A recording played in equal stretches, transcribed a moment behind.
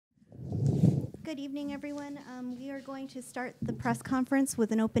Good evening, everyone. We are going to start the press conference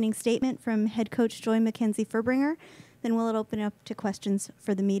with an opening statement from head coach Joy Mackenzie-Furbringer. Then we'll open up to questions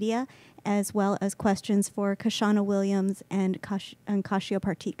for the media, as well as questions for Kashana Williams and Kashia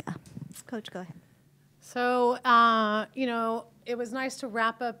Partika. Coach, go ahead. So, it was nice to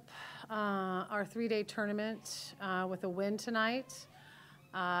wrap up our three-day tournament with a win tonight.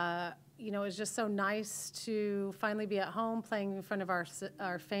 It was just so nice to finally be at home playing in front of our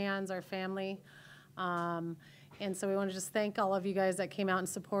fans, our family. And so we want to just thank all of you guys that came out and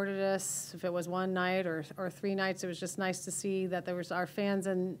supported us. If it was one night or 3 nights, it was just nice to see that there was our fans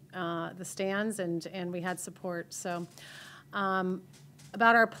in the stands and we had support. So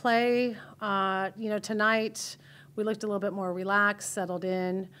about our play, tonight we looked a little bit more relaxed, settled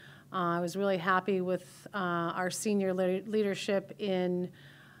in. I was really happy with our senior leadership in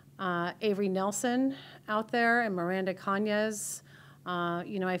Avery Nelson out there and Miranda Cañas.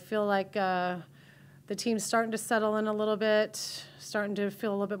 I feel like the team's starting to settle in a little bit, starting to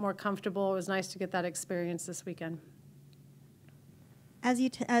feel a little bit more comfortable. It was nice to get that experience this weekend. As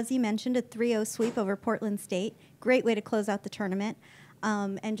you mentioned, a 3-0 sweep over Portland State. Great way to close out the tournament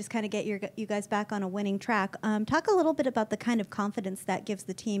and just kind of get you guys back on a winning track. Talk a little bit about the kind of confidence that gives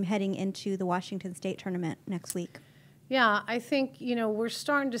the team heading into the Washington State tournament next week. Yeah, I think, we're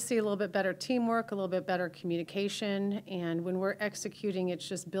starting to see a little bit better teamwork, a little bit better communication, and when we're executing, it's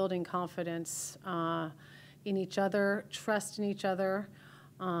just building confidence in each other, trust in each other,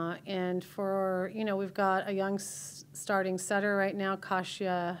 and we've got a young starting setter right now,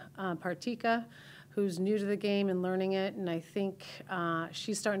 Kashia Partika, who's new to the game and learning it, and I think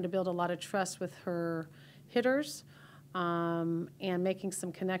she's starting to build a lot of trust with her hitters and making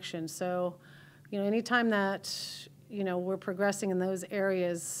some connections. So, anytime that we're progressing in those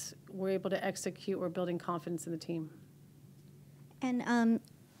areas, we're able to execute, we're building confidence in the team. And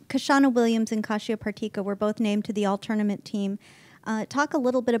Kashana Williams and Kashia Partika were both named to the all-tournament team. Talk a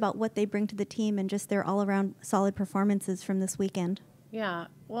little bit about what they bring to the team and just their all-around solid performances from this weekend. Yeah,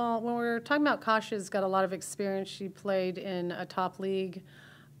 well, when we're talking about Kashia's got a lot of experience. She played in a top league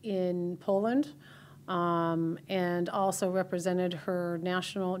in Poland. And also represented her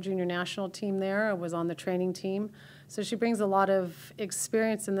junior national team there, was on the training team. So she brings a lot of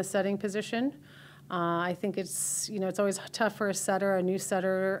experience in the setting position. I think it's always tough for a new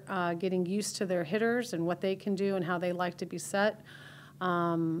setter, getting used to their hitters and what they can do and how they like to be set.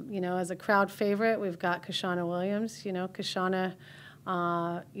 As a crowd favorite, we've got Kashana Williams. Kashana,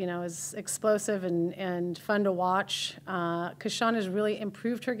 is explosive and fun to watch. Kashana's really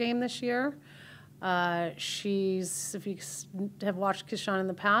improved her game this year. If you have watched Kashana in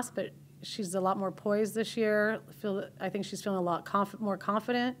the past, but she's a lot more poised this year. I think she's feeling a lot more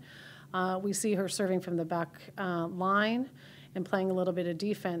confident. We see her serving from the back line and playing a little bit of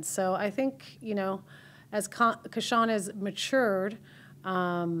defense. So I think, as Kashana's matured,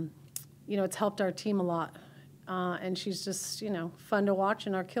 it's helped our team a lot. And she's just, fun to watch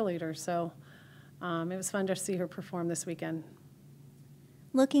and our kill leader. So it was fun to see her perform this weekend.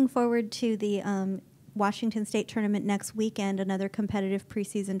 Looking forward to the Washington State tournament next weekend, another competitive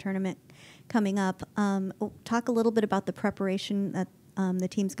preseason tournament coming up. Talk a little bit about the preparation that the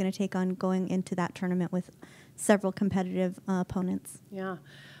team's going to take on going into that tournament with several competitive opponents. Yeah.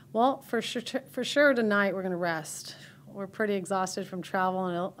 Well, for sure tonight we're going to rest. We're pretty exhausted from travel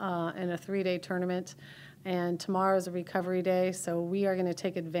in a 3-day tournament, and tomorrow is a recovery day, so we are going to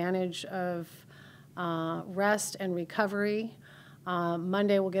take advantage of rest and recovery.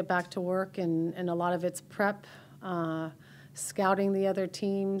 Monday we'll get back to work, and a lot of it's prep, scouting the other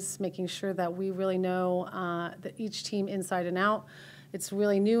teams, making sure that we really know that each team inside and out. It's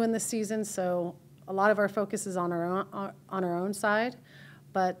really new in the season, so a lot of our focus is on our own side.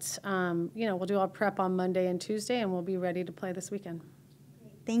 But we'll do our prep on Monday and Tuesday, and we'll be ready to play this weekend.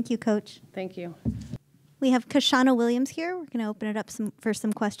 Thank you, Coach. Thank you. We have Kashana Williams here. We're going to open it up for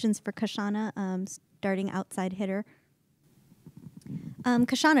some questions for Kashana, starting outside hitter.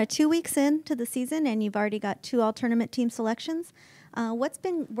 Kashana, 2 weeks into the season, and you've already got 2 all-tournament team selections. What's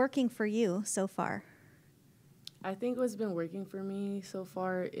been working for you so far? I think what's been working for me so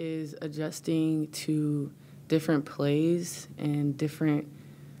far is adjusting to different plays and different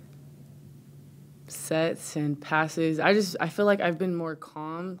sets and passes. I feel like I've been more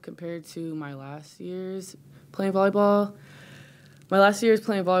calm compared to my last year's playing volleyball. My last year's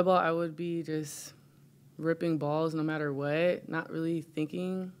playing volleyball, I would be just ripping balls no matter what, not really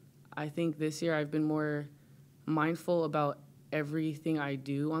thinking. I think this year I've been more mindful about everything I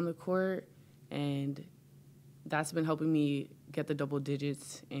do on the court, and that's been helping me get the double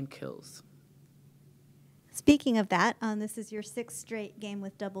digits and kills. Speaking of that, this is your 6th straight game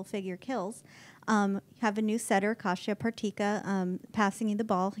with double-figure kills. You have a new setter, Kasia Partika, passing you the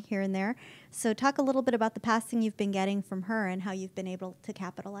ball here and there. So talk a little bit about the passing you've been getting from her and how you've been able to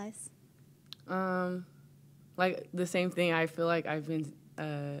capitalize. Like the same thing, I feel like I've been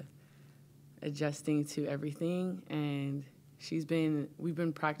adjusting to everything, and we've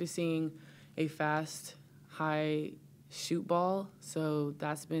been practicing a fast, high shoot ball, so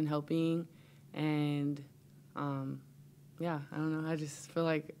that's been helping. And yeah, I don't know, I just feel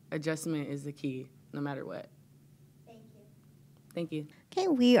like adjustment is the key no matter what. Thank you. Thank you. Okay,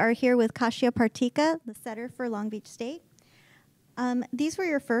 we are here with Kasia Partika, the setter for Long Beach State. These were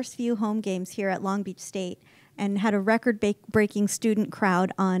your first few home games here at Long Beach State and had a record-breaking student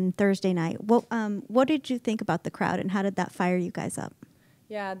crowd on Thursday night. What did you think about the crowd, and how did that fire you guys up?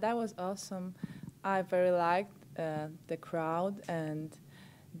 Yeah, that was awesome. I very liked the crowd and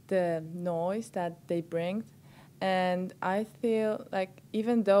the noise that they bring. And I feel like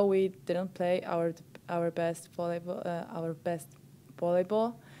even though we didn't play our best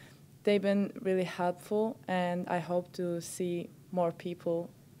volleyball, they've been really helpful, and I hope to see more people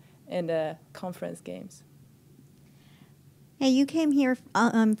in the conference games. Hey, you came here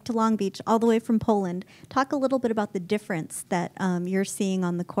to Long Beach all the way from Poland. Talk a little bit about the difference that you're seeing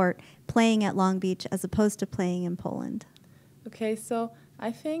on the court playing at Long Beach as opposed to playing in Poland. Okay, so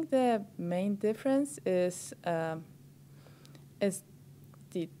I think the main difference is the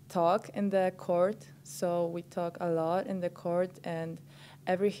talk in the court. So we talk a lot in the court, and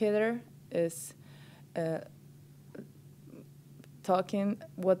every hitter is talking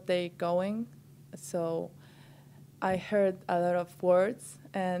what they going. So I heard a lot of words,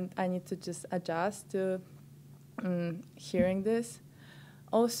 and I need to just adjust to hearing this.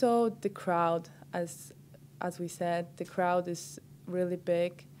 Also, the crowd, as we said, the crowd is really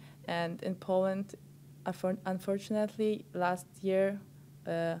big, and in Poland, unfortunately, last year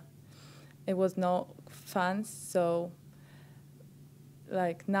it was no fans. So,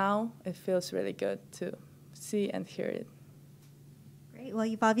 like now, it feels really good to see and hear it. Great. Well,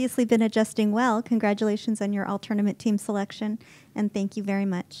 you've obviously been adjusting well. Congratulations on your all-tournament team selection, and thank you very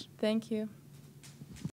much. Thank you.